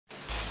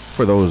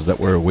for those that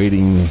were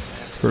waiting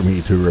for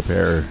me to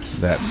repair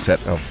that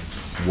set of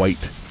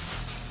white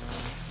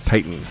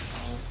Titan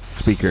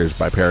speakers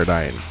by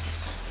Paradyne,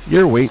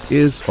 your wait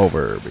is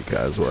over,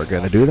 because we're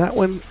going to do that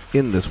one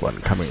in this one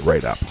coming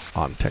right up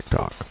on Tech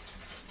Talk.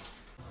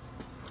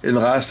 In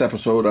the last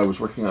episode, I was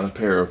working on a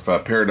pair of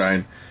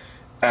Paradyne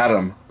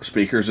Atom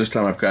speakers. This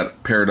time I've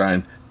got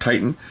Paradyne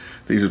Titan.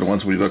 These are the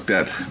ones we looked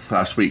at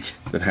last week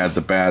that had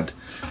the bad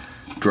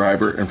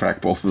driver. In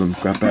fact, both of them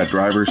got bad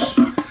drivers.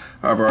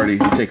 I've already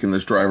taken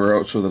this driver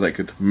out so that I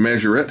could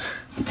measure it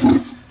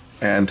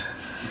and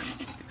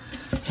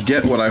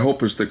get what I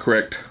hope is the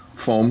correct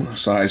foam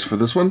size for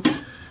this one,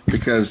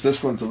 because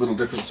this one's a little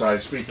different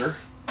size speaker.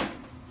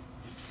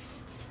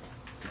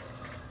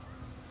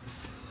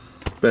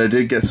 But I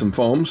did get some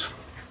foams.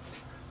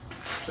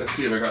 Let's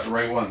see if I got the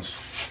right ones.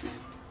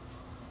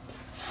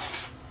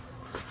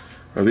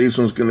 Are these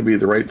ones going to be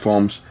the right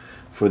foams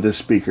for this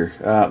speaker?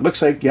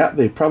 Looks like, yeah,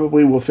 they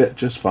probably will fit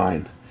just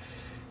fine.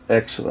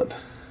 Excellent.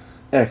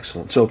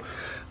 Excellent. So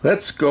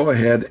let's go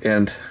ahead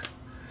and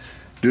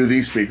do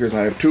these speakers.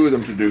 I have two of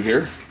them to do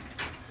here.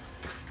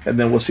 And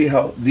then we'll see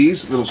how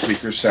these little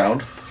speakers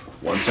sound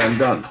once I'm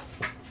done.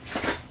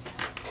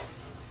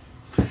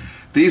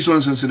 These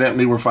ones,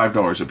 incidentally, were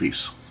 $5 a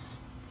piece.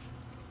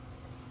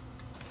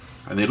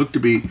 And they look to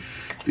be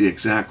the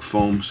exact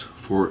foams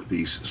for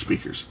these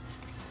speakers.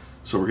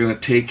 So we're going to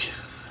take,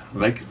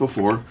 like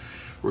before,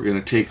 we're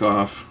going to take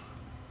off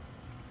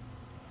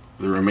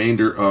the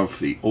remainder of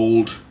the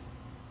old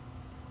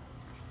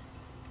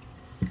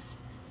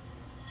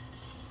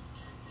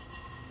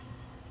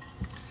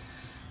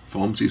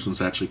foams. These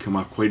ones actually come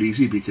off quite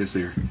easy because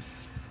they're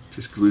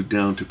just glued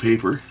down to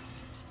paper.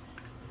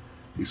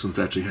 These ones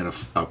actually had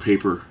a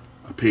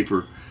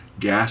paper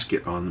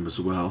gasket on them as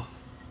well.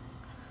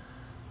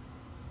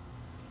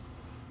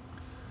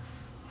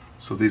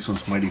 So these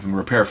ones might even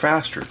repair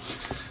faster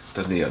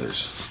than the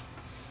others.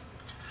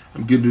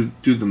 I'm going to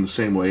do them the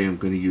same way. I'm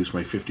going to use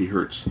my 50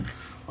 Hertz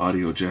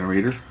audio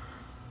generator.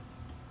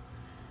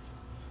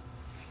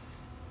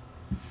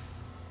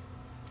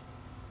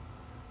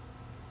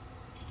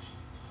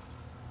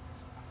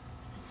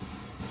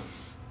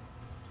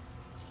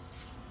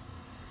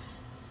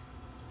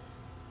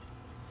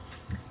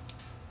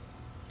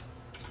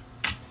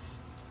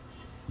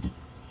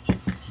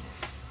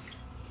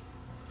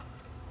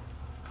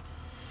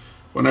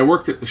 When I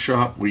worked at the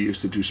shop, we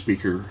used to do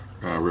speaker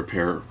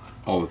repair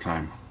all the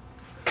time.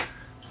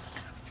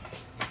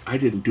 I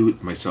didn't do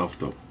it myself,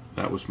 though.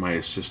 That was my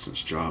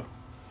assistant's job.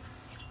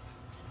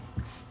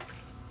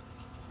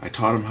 I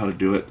taught him how to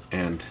do it,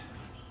 and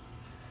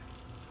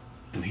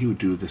he would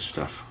do this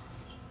stuff.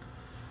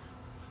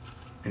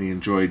 And he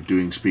enjoyed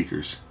doing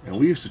speakers. And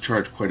we used to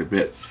charge quite a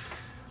bit.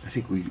 I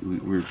think we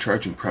were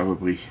charging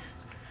probably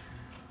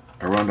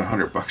around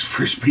 $100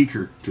 per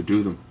speaker to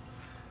do them.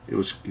 It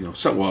was, you know,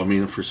 some, well, I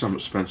mean, for some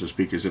expensive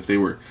speakers, if they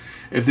were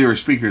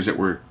speakers that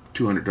were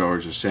 $200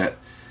 a set,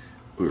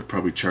 we were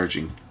probably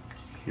charging,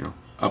 you know,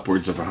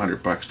 upwards of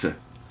 $100 to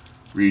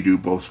redo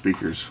both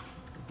speakers.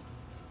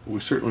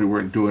 We certainly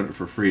weren't doing it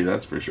for free,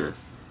 that's for sure.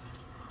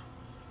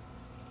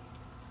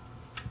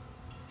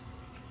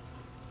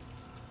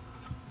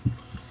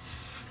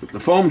 But the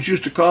foams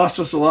used to cost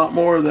us a lot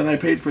more than I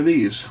paid for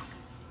these.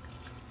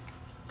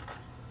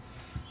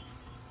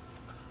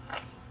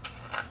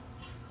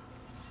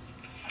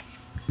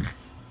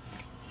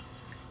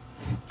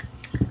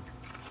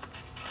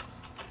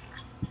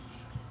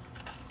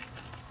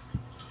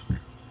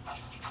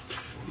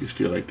 These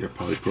feel like they're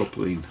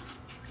polypropylene,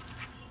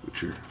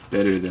 which are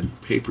better than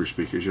paper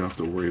speakers. You don't have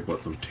to worry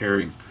about them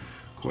tearing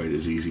quite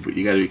as easy, but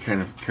you got to be kind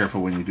of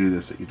careful when you do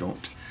this that you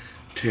don't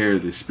tear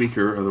the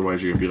speaker,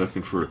 otherwise you're going to be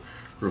looking for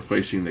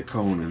replacing the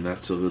cone, and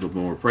that's a little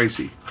more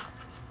pricey.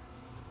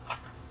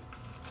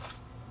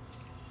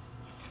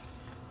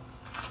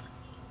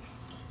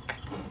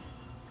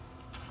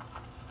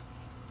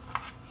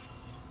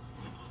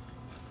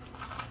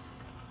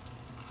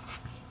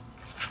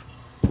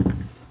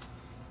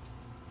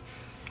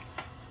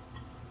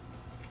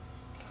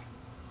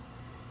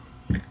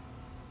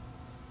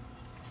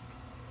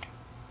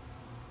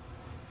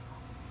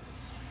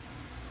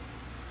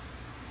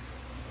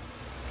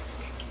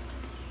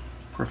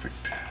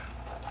 Perfect.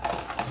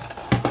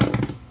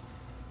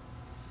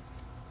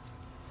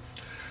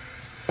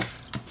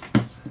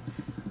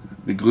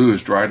 The glue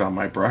is dried on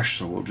my brush,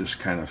 so we'll just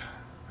kind of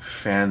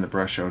fan the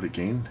brush out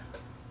again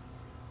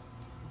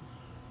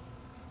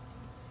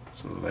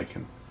so that I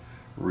can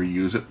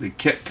reuse it. The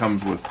kit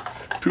comes with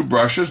two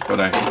brushes, but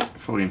I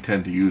fully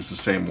intend to use the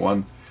same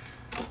one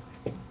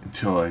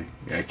until I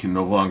can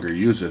no longer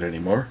use it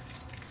anymore.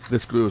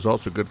 This glue is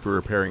also good for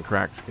repairing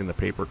cracks in the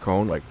paper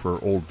cone, like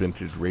for old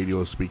vintage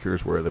radio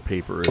speakers where the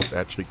paper is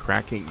actually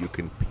cracking. You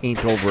can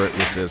paint over it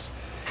with this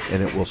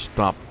and it will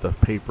stop the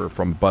paper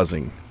from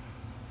buzzing.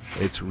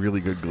 It's really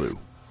good glue.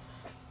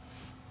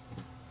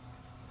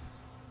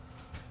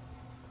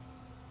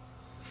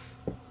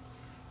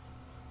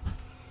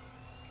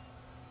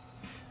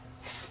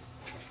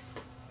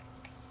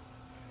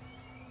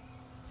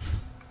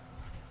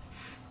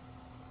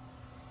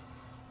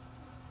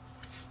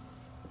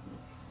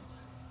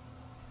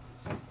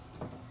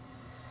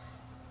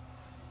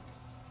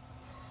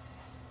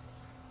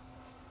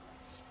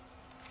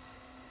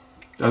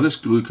 Now this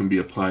glue can be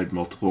applied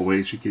multiple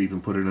ways. You could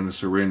even put it in a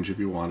syringe if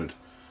you wanted.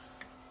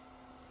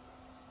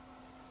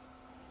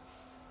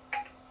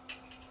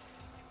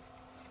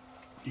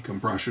 You can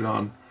brush it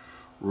on,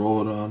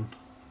 roll it on,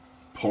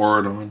 pour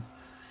it on,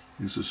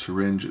 use a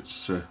syringe.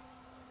 It's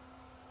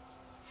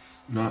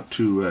not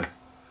too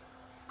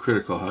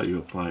critical how you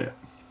apply it.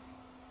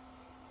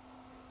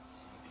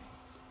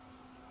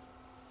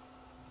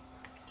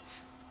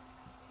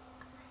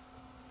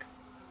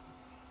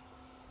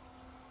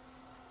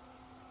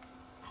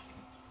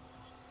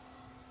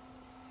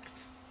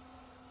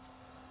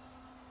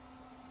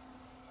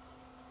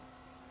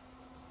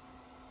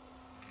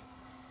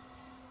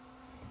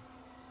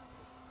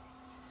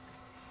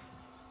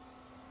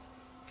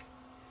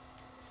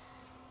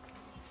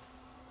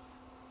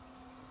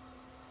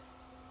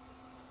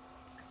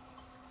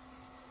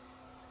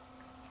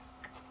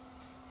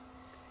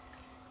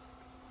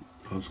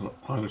 As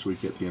long as we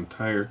get the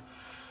entire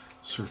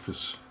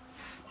surface,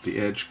 the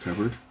edge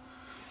covered,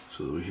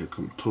 so that we have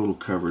total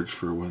coverage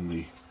for when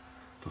the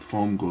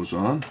foam goes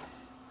on.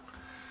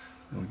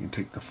 Then we can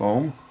take the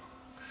foam,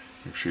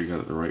 make sure you got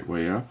it the right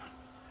way up,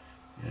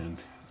 and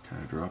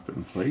kind of drop it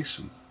in place,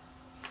 and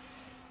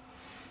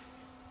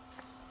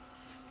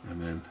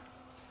then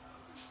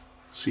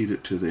seat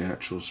it to the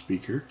actual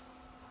speaker.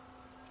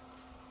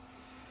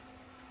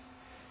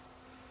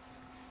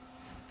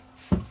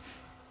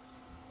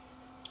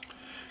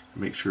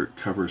 Make sure it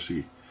covers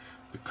the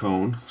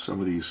cone. Some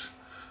of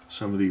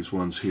these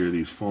ones here,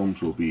 these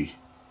foams will be,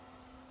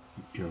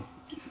 you know,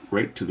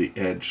 right to the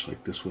edge.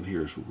 Like this one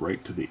here is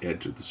right to the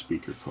edge of the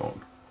speaker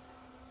cone.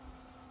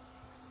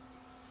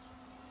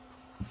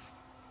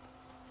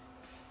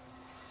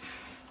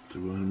 So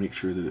we want to make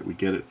sure that we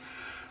get it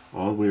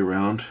all the way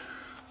around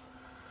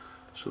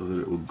so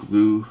that it will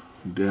glue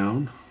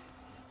down.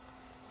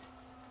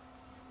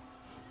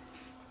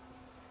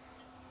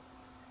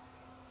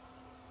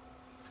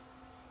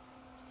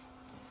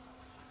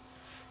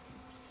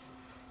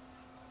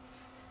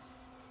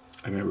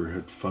 I remember I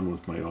had fun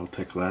with my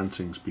Altec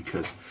Lansings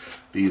because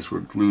these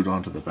were glued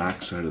onto the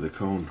back side of the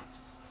cone,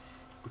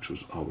 which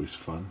was always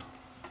fun.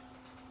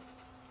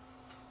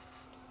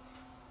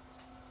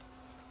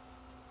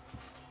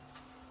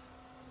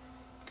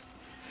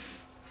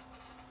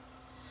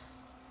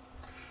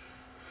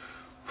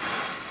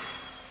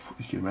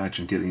 You can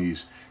imagine getting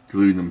these,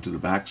 gluing them to the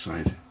back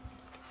side.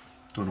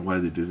 Don't know why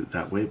they did it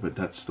that way, but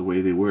that's the way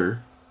they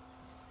were.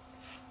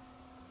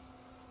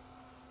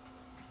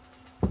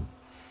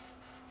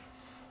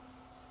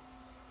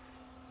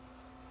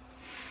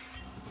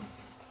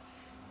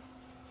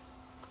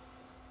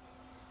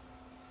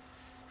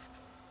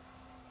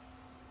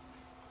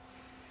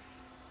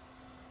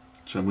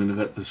 So I'm going to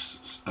let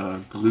this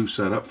glue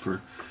set up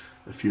for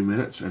a few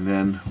minutes, and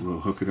then we'll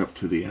hook it up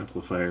to the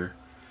amplifier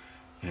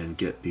and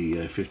get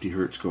the 50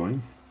 Hertz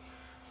going.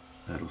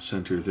 That'll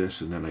center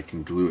this, and then I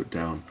can glue it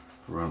down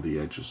around the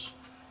edges.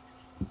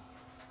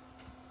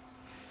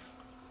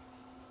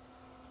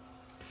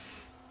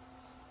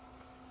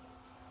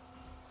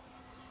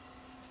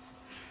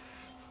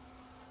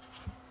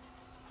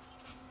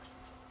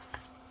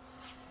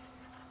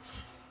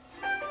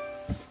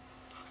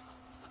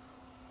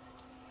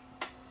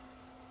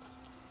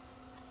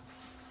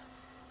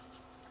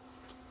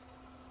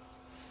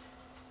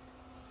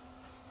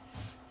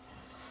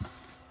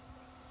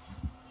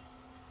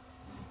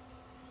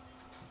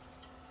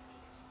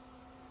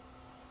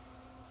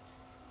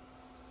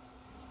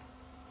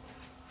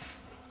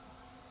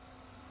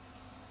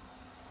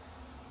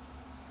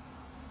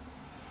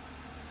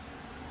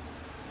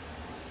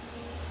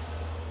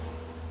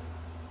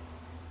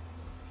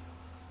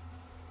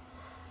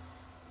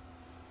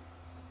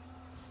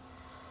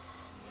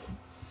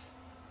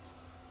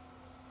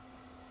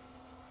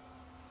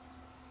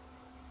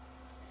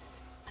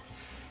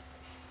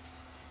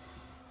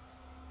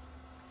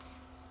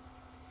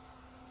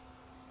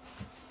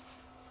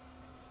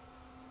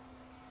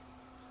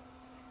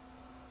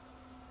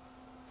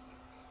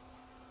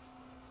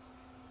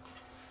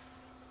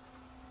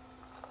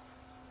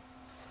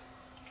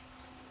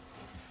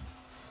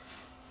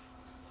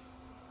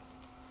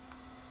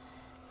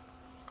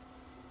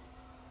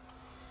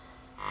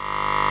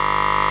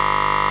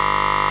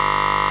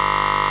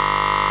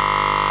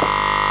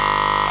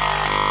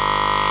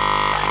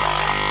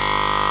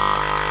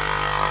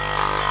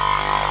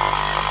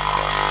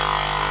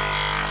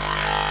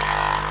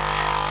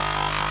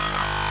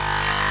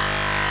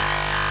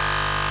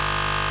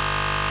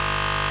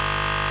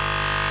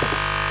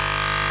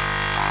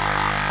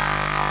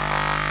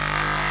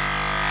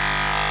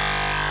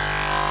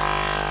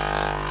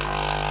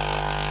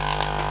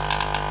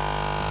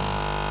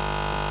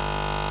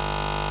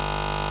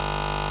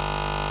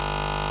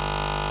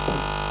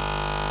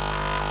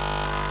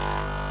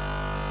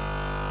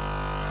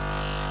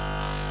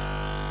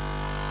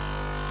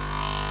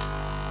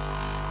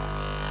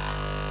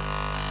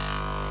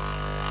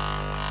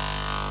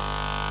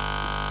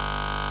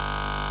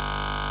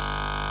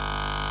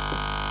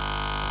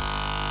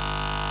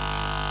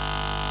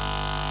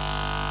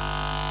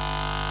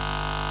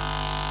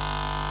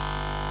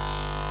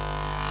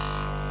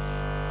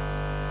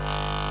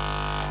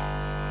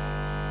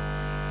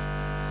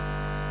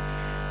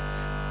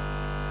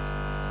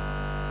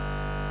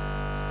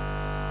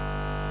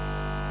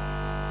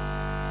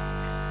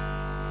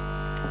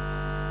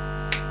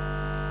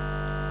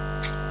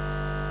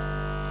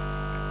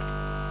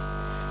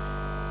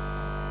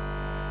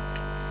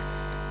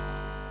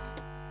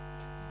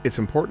 It's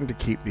important to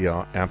keep the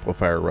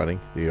amplifier running,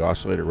 the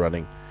oscillator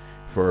running,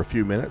 for a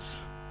few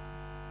minutes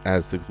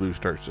as the glue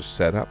starts to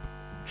set up,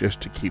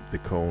 just to keep the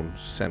cone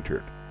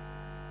centered.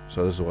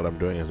 So this is what I'm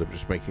doing, is I'm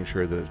just making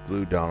sure that it's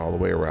glued down all the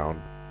way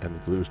around and the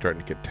glue is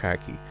starting to get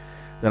tacky.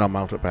 Then I'll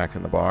mount it back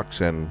in the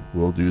box and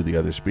we'll do the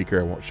other speaker.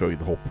 I won't show you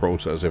the whole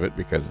process of it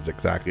because it's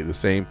exactly the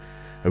same.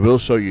 I will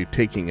show you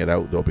taking it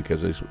out though,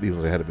 because these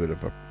ones I had a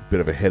bit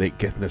of a headache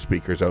getting the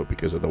speakers out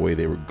because of the way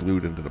they were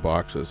glued into the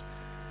boxes.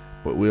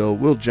 But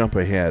we'll jump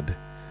ahead,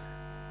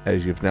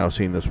 as you've now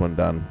seen this one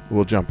done.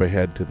 We'll jump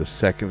ahead to the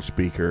second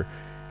speaker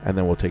and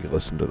then we'll take a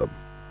listen to them.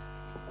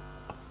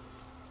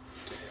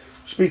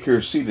 Speaker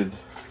is seated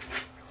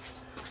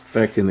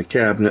back in the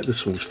cabinet.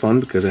 This one was fun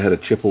because I had to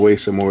chip away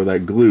some more of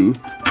that glue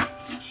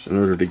in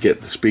order to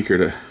get the speaker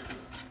to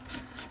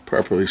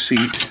properly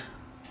seat.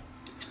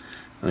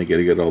 And I got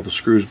to get all the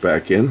screws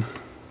back in.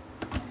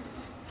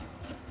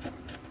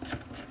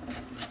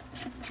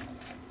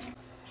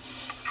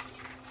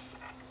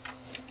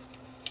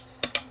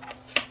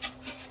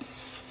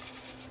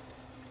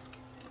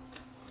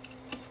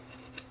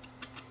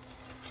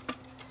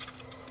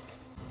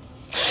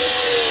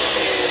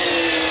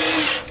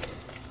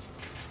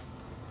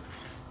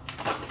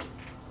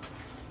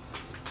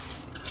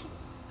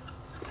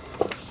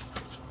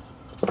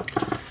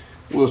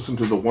 Listen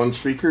to the one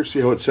speaker, see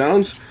how it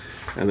sounds,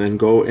 and then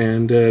go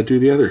and do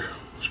the other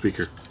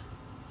speaker.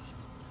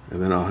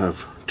 And then I'll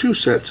have two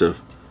sets of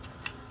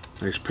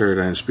nice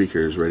Paradyne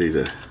speakers ready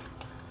to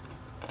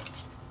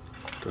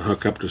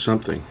hook up to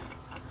something.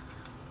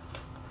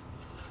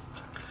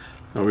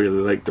 I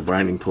really like the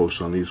binding posts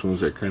on these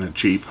ones. They're kind of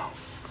cheap.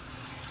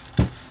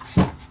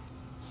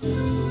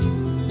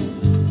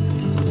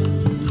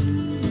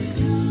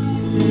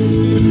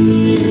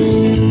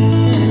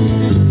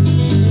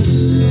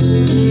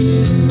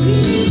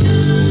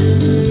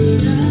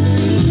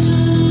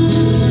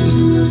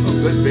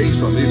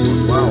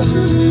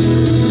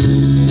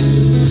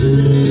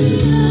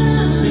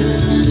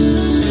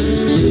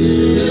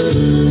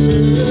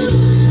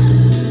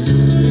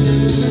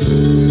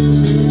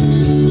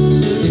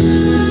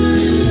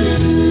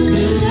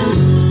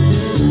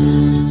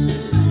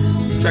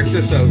 Check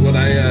this out. When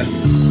I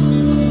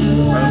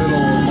my little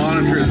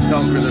monitor that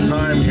tells me the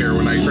time here,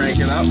 when I crank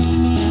it up,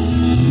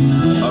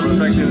 I'm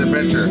affecting the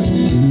picture.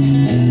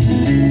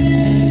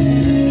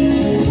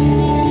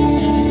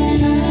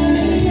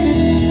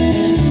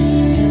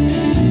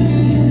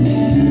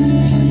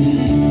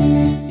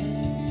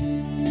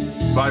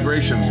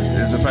 Vibration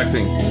is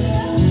affecting.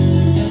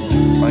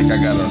 Like I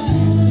got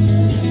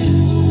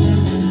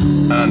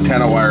an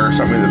antenna wire or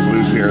something that's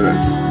loose here.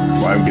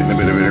 That's why I'm getting a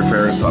bit of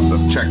interference. I'll have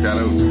to check that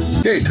out.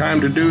 Okay, time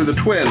to do the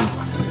twin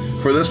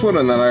for this one,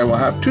 and then I will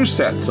have two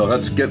sets. So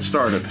let's get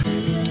started.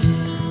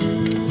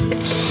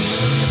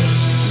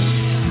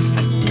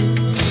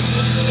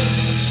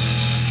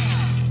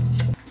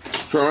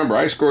 So remember,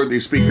 I scored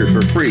these speakers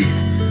for free.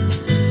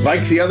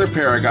 Like the other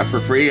pair I got for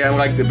free, and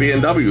like the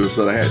B&Ws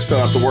that I still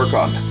have to work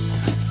on.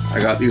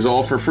 I got these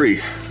all for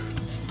free.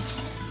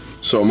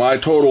 So my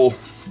total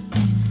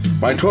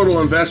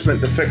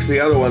investment to fix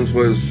the other ones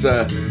was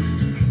about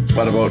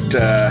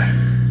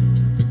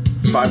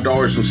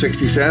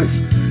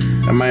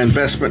 $5.60, and my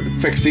investment to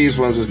fix these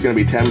ones was going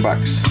to be $10.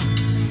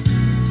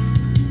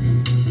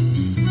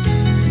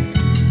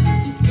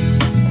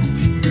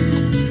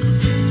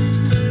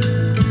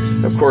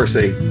 Of course,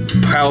 they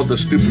piled the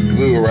stupid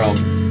glue around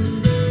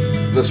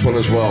this one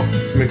as well.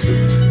 Makes it a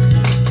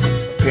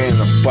pain in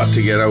the butt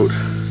to get out.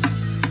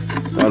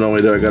 Not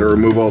only do I got to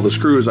remove all the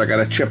screws, I got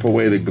to chip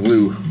away the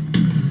glue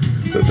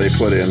that they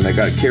put in. They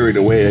got carried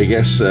away. I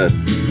guess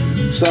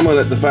someone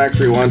at the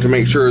factory wanted to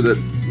make sure that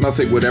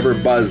nothing would ever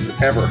buzz,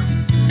 ever.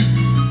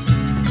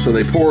 So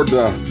they poured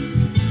the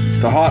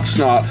hot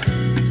snot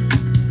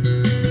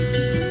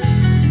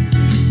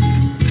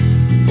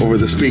over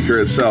the speaker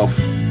itself.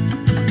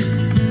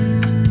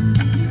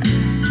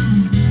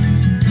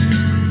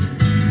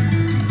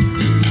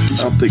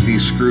 I don't think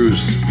these screws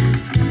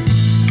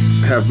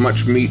have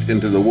much meat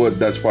into the wood.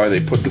 That's why they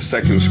put the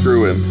second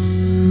screw in.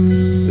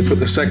 They put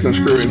the second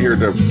screw in here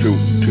to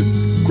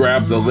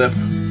grab the lip,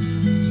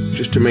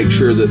 just to make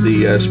sure that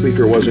the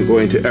speaker wasn't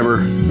going to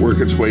ever work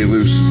its way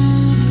loose.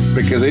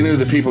 Because they knew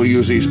that people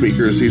use these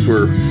speakers. These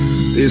were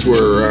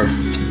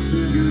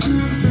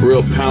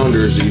real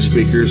pounders, these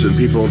speakers, and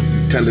people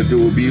tended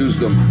to abuse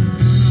them.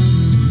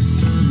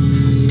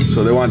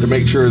 So they wanted to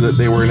make sure that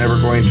they were never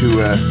going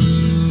to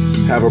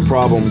have a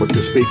problem with the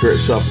speaker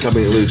itself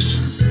coming loose.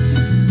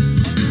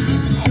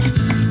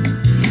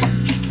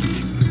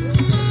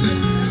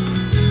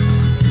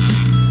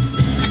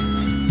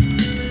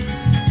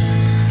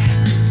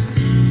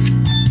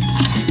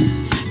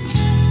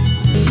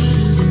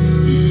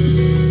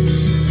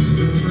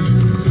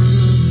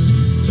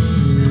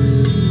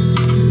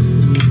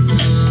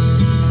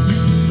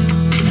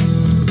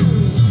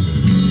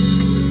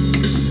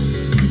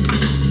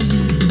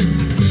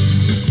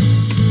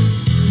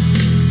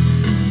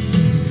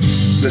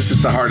 This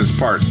is the hardest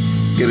part,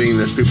 getting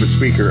the stupid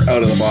speaker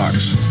out of the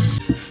box.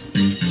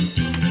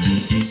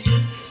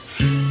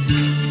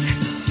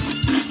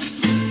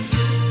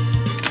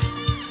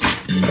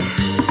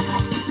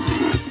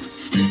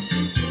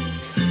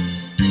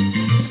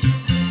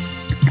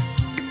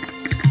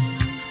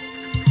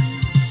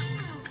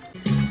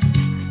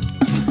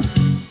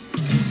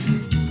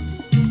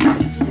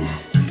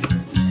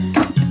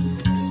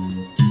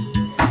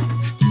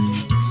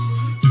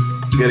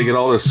 to get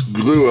all this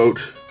glue out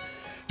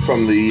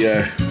from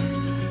the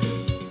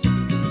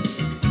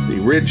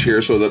ridge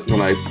here so that when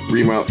I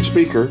remount the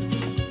speaker,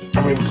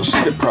 I'm able to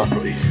sit it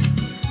properly.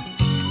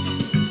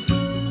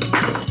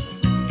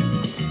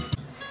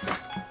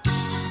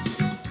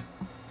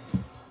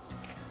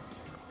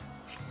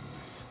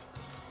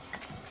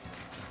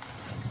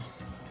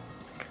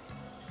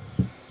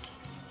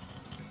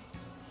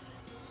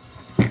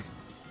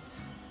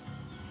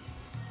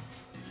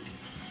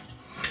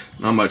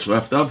 Not much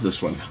left of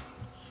this one.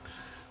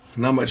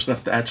 Not much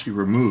left to actually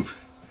remove.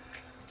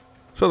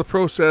 So the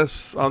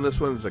process on this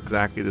one is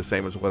exactly the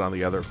same as what on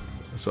the other.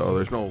 So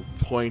there's no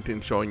point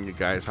in showing you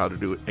guys how to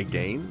do it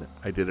again.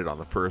 I did it on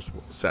the first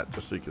set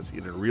just so you can see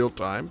it in real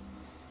time.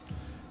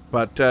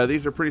 But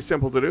these are pretty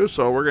simple to do,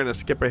 so we're going to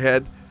skip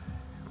ahead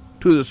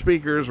to the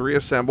speakers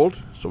reassembled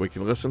so we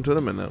can listen to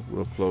them, and then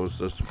we'll close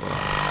this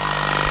one.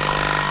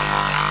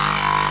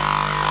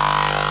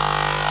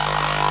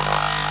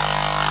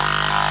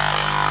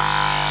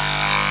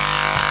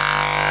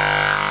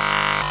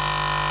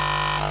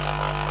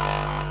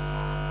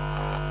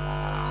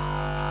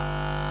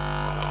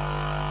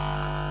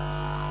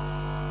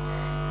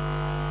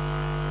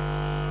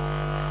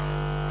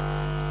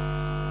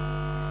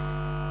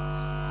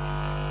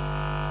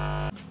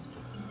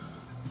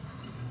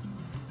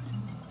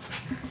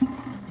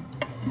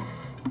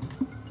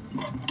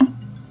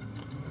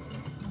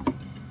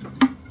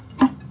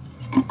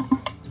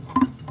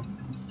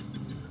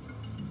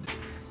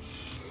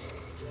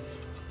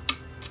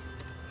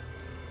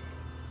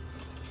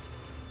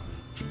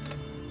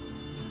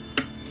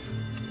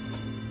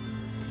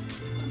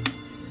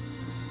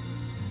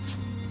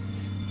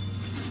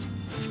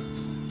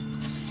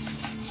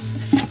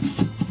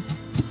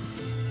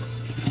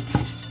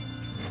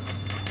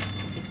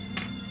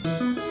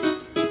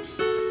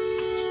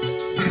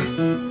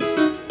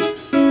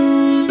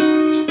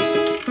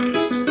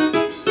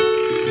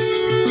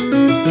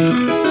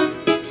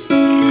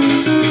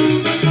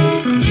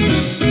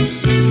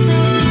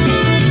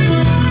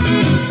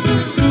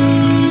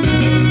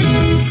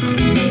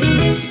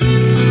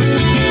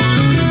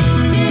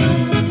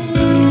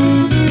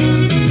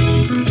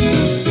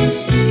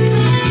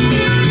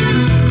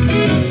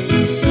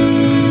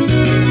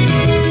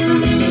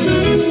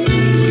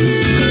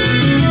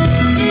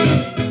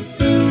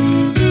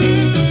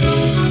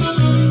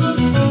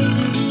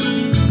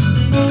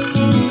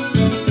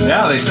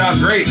 Yeah, they sound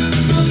great.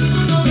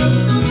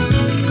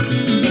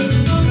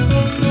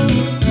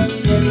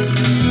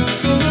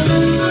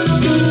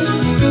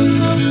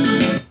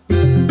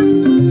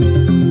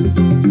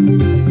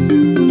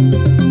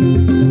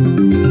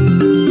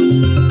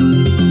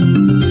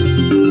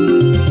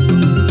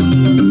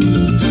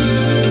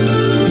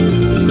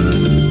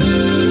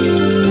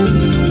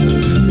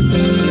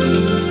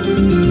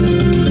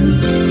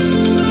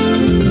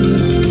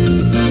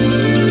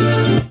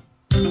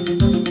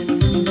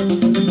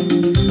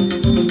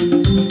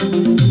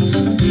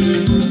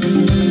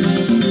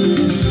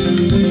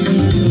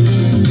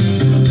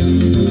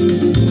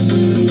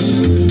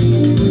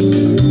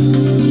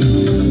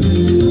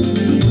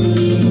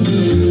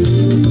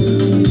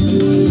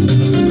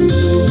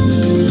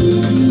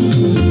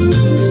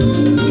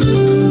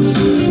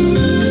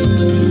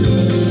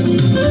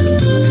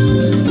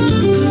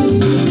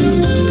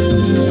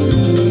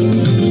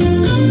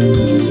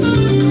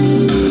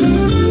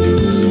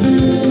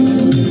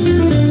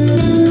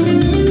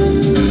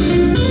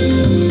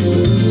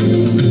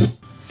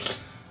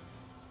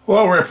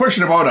 Well, we're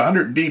pushing about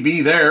 100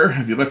 dB there,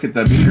 if you look at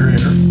the meter here.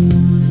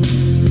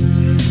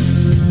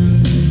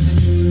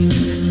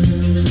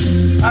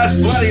 That's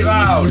bloody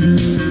loud!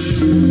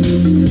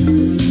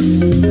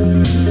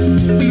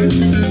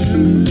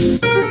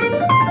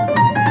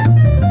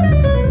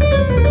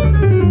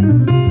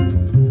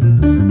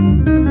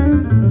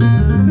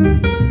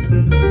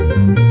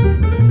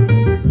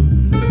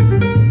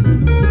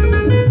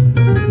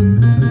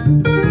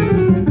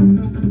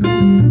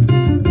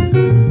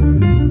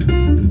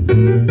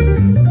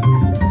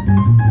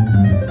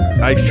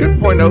 I should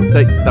point out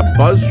that the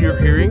buzz you're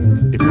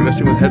hearing, if you're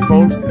listening with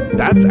headphones,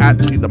 that's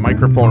actually the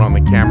microphone on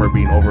the camera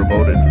being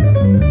overloaded.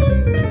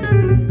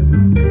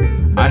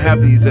 I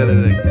have these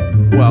editing.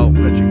 Well,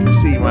 as you can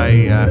see, my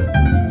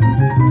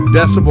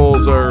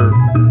decibels are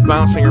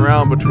bouncing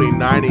around between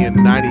 90 and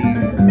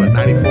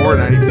 94,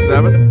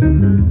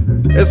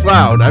 97. It's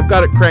loud. I've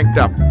got it cranked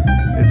up.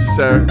 It's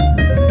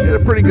at a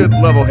pretty good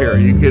level here.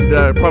 You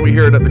could probably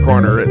hear it at the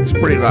corner. It's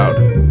pretty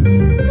loud.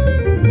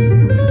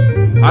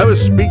 I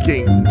was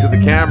speaking to the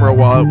camera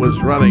while it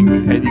was running,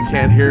 and you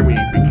can't hear me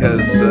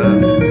because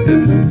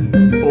it's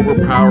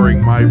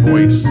overpowering my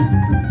voice.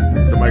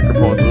 The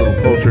microphone's a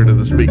little closer to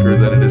the speaker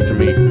than it is to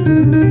me.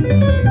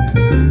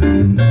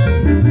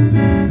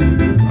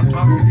 I'm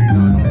talking to you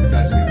now. I don't know if you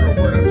guys can hear a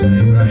word I'm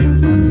saying, but I am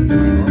talking in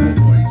my normal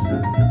voice.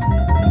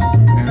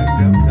 And I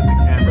doubt that the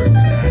camera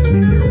can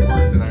actually hear a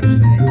word that I'm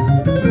saying.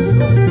 It's just so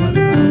bloody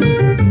loud.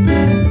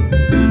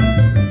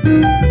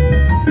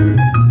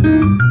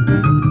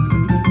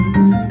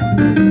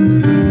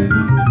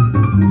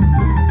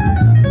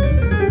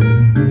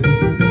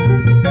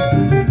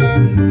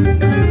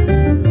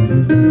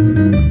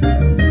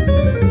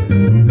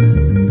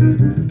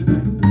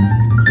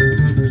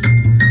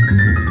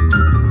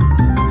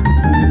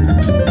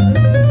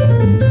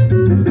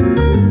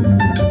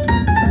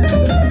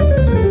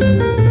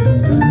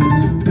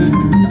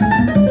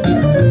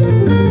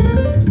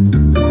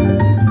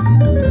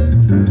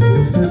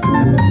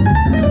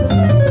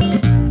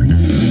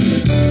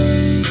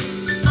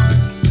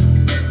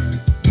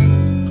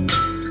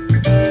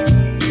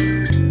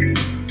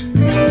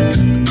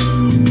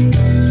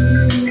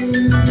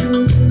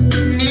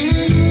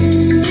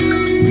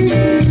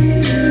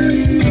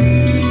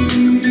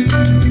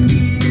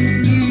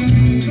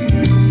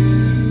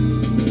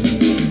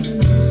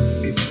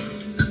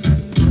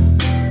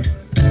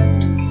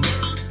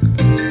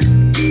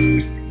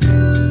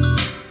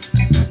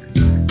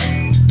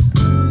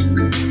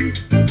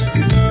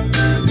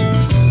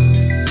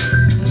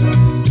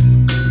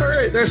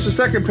 there's the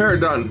second pair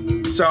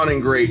done. Sounding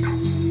great.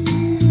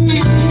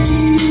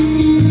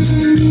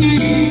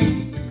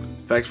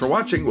 Thanks for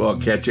watching. We'll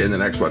catch you in the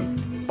next one.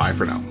 Bye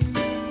for now.